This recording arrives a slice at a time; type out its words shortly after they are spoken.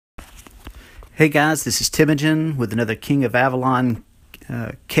Hey guys, this is Temujin with another King of Avalon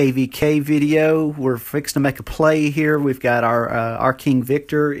KVK video. We're fixing to make a play here. We've got our King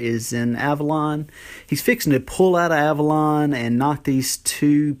Victor is in Avalon. He's fixing to pull out of Avalon and knock these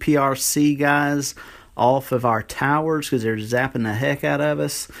two PRC guys off of our towers because they're zapping the heck out of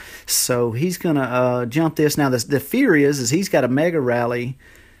us. So he's going to jump this. Now the fear is he's got a mega rally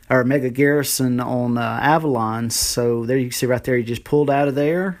or a mega garrison on Avalon. So there you can see right there he just pulled out of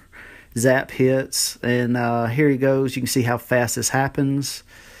there. Zap hits, and here he goes. You can see how fast this happens.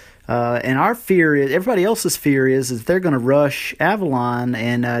 And our fear is, everybody else's fear is they're going to rush Avalon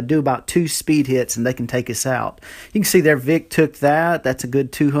and do about 2 speed hits, and they can take us out. You can see there Vic took that. That's a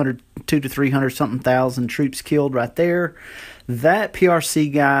good 2 to 300 something thousand troops killed right there. That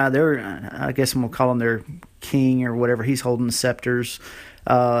PRC guy, I guess I'm going to call him their king or whatever. He's holding the scepters.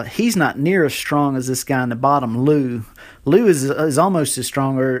 He's not near as strong as this guy in the bottom, Lou. Lou is almost as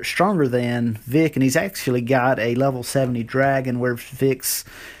stronger than Vic, and he's actually got a level 70 dragon, where Vic's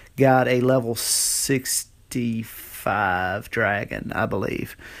got a level 65 dragon, I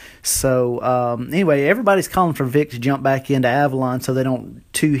believe. So anyway, everybody's calling for Vic to jump back into Avalon so they don't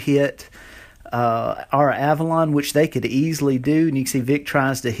 2-hit our Avalon, which they could easily do. And you can see Vic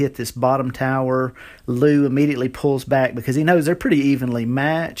tries to hit this bottom tower. Lou immediately pulls back because he knows they're pretty evenly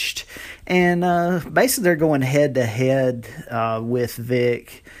matched. And basically they're going head-to-head with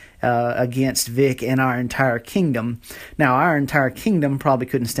Vic against Vic and our entire kingdom. Now, our entire kingdom probably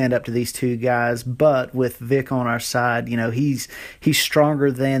couldn't stand up to these two guys, but with Vic on our side, you know, he's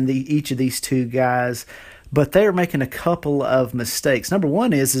stronger than each of these two guys. But they're making a couple of mistakes. Number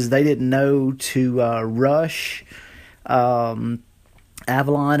one is they didn't know to rush Avalon.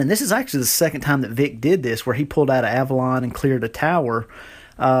 And this is actually the second time that Vic did this, where he pulled out of Avalon and cleared a tower.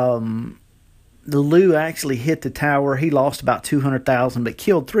 The Lou actually hit the tower. He lost about 200,000, but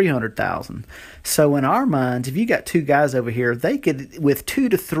killed 300,000. So in our minds, if you got two guys over here, they could, with 2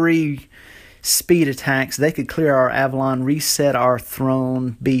 to 3 speed attacks, they could clear our Avalon, reset our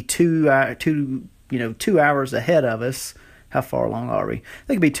throne, be 2 hours ahead of us. How far along are we?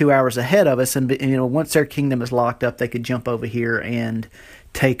 They could be 2 hours ahead of us, and once their kingdom is locked up, they could jump over here and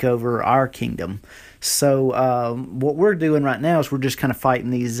take over our kingdom. So what we're doing right now is we're just kind of fighting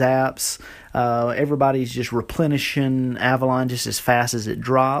these zaps. Everybody's just replenishing Avalon just as fast as it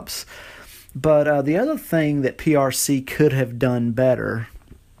drops. But the other thing that PRC could have done better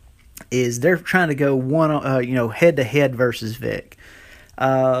is they're trying to go head-to-head versus Vic.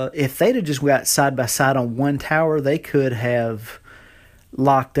 If they'd have just got side by side on one tower, they could have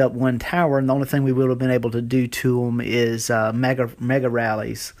locked up one tower, and the only thing we would have been able to do to them is mega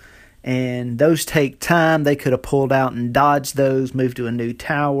rallies. And those take time. They could have pulled out and dodged those, moved to a new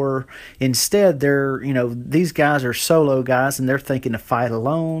tower. Instead, these guys are solo guys, and they're thinking to fight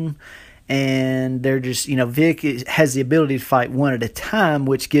alone. And they're just, Vic has the ability to fight one at a time,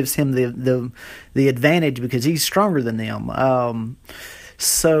 which gives him the advantage because he's stronger than them.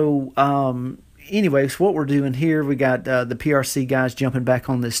 Anyways, what we're doing here, we got the PRC guys jumping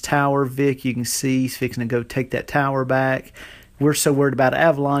back on this tower. Vic, you can see, he's fixing to go take that tower back. We're so worried about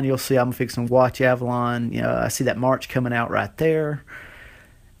Avalon. You'll see I'm fixing to watch Avalon. I see that march coming out right there.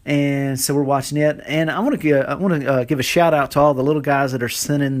 And so we're watching it. And I want to give a shout out to all the little guys that are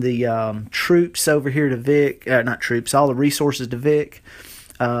sending the troops over here to Vic. Not troops, all the resources to Vic.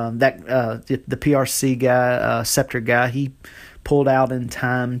 The PRC guy, Scepter guy, he pulled out in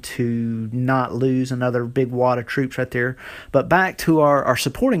time to not lose another big wad of troops right there. But back to our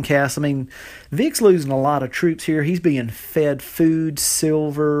supporting cast, Vic's losing a lot of troops here. He's being fed food,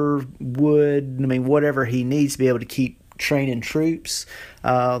 silver, wood, whatever he needs to be able to keep training troops.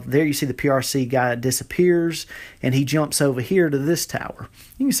 There you see the PRC guy disappears, and he jumps over here to this tower.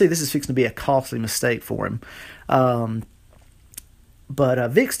 You can see this is fixing to be a costly mistake for him.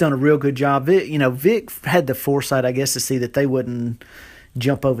 But Vic's done a real good job. Vic had the foresight, I guess, to see that they wouldn't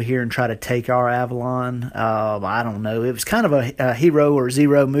jump over here and try to take our Avalon. I don't know. It was kind of a hero or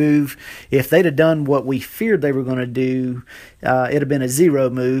zero move. If they'd have done what we feared they were going to do, it'd have been a zero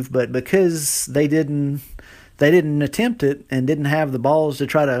move. But because they didn't attempt it and didn't have the balls to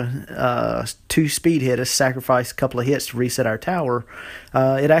try to 2 speed hit us, sacrifice a couple of hits to reset our tower,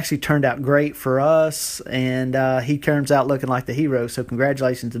 it actually turned out great for us, and he turns out looking like the hero. So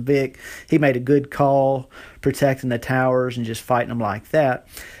congratulations to Vic. He made a good call protecting the towers and just fighting them like that.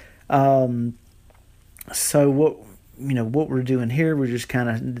 So what we're doing here, we're just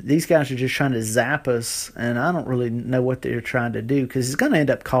these guys are just trying to zap us, and I don't really know what they're trying to do because it's going to end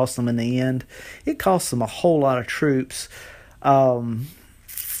up costing them in the end. It costs them a whole lot of troops.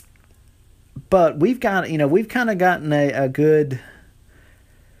 But we've kind of gotten a good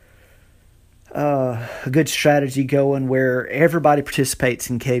a good strategy going where everybody participates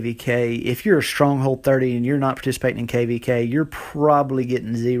in KVK. If you're a Stronghold 30 and you're not participating in KVK, you're probably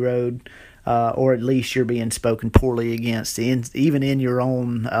getting zeroed, or at least you're being spoken poorly against, even in your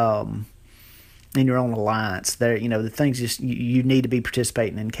own alliance. There, the things you need to be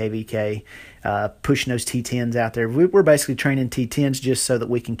participating in KVK, pushing those T10s out there. We're basically training T10s just so that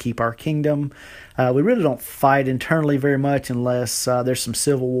we can keep our kingdom. We really don't fight internally very much unless there's some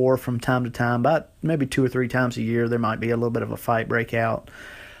civil war from time to time. About maybe 2 or 3 times a year, there might be a little bit of a fight break out.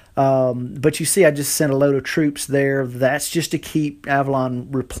 But you see, I just sent a load of troops there. That's just to keep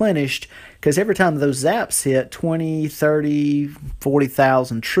Avalon replenished, because every time those zaps hit, 20, 30,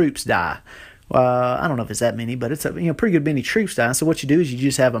 40,000 troops die. I don't know if it's that many, but it's a pretty good many troops die. So what you do is you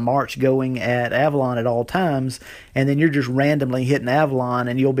just have a march going at Avalon at all times, and then you're just randomly hitting Avalon,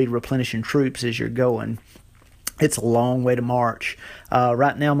 and you'll be replenishing troops as you're going. It's a long way to march.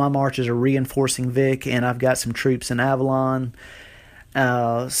 Right now my marches are reinforcing Vic, and I've got some troops in Avalon.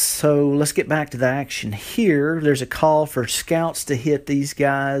 So let's get back to the action here. There's a call for scouts to hit these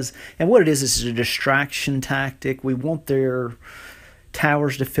guys, and what it is a distraction tactic. We want their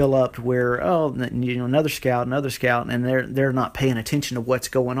towers to fill up to where another scout, and they're not paying attention to what's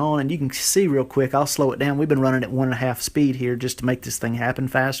going on. And you can see real quick, I'll slow it down. We've been running at 1.5 speed here just to make this thing happen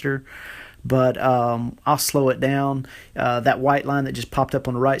faster, but I'll slow it down. That white line that just popped up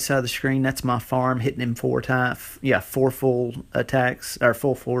on the right side of the screen, that's my farm, hitting him 4 full attacks, or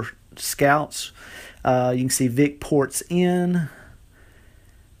full 4 scouts. You can see Vic ports in,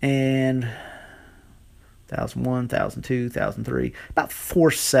 and 1001, 1002, 1003, about 4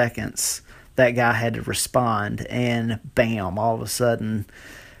 seconds that guy had to respond, and bam, all of a sudden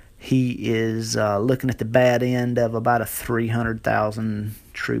he is looking at the bad end of about a 300,000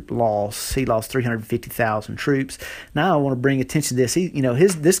 troop loss. He lost 350,000 troops. Now I want to bring attention to this.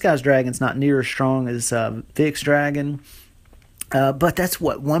 This guy's dragon's not near as strong as Vic's dragon, but that's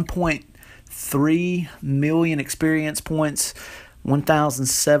 1.3 million experience points,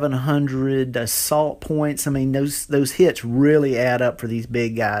 1,700 assault points. I mean, those hits really add up for these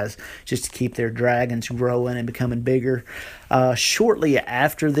big guys, just to keep their dragons growing and becoming bigger. Shortly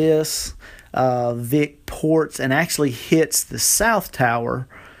after this, Vic ports and actually hits the south tower,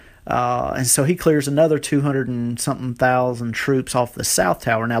 and so he clears another 200 and something thousand troops off the south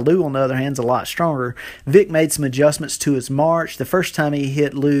tower. Now Lou, on the other hand, is a lot stronger. Vic made some adjustments to his march. The first time he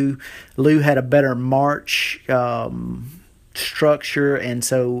hit Lou had a better march structure, and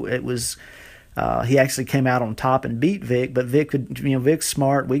so it was he actually came out on top and beat Vic. But Vic's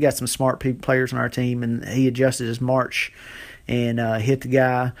smart. We got some smart players on our team, and he adjusted his march and hit the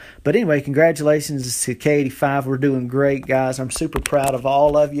guy. But anyway, congratulations to K85. We're doing great, guys. I'm super proud of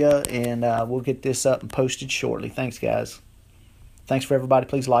all of you, and we'll get this up and posted shortly. Thanks, guys. Thanks for everybody.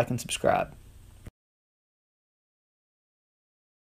 Please like and subscribe.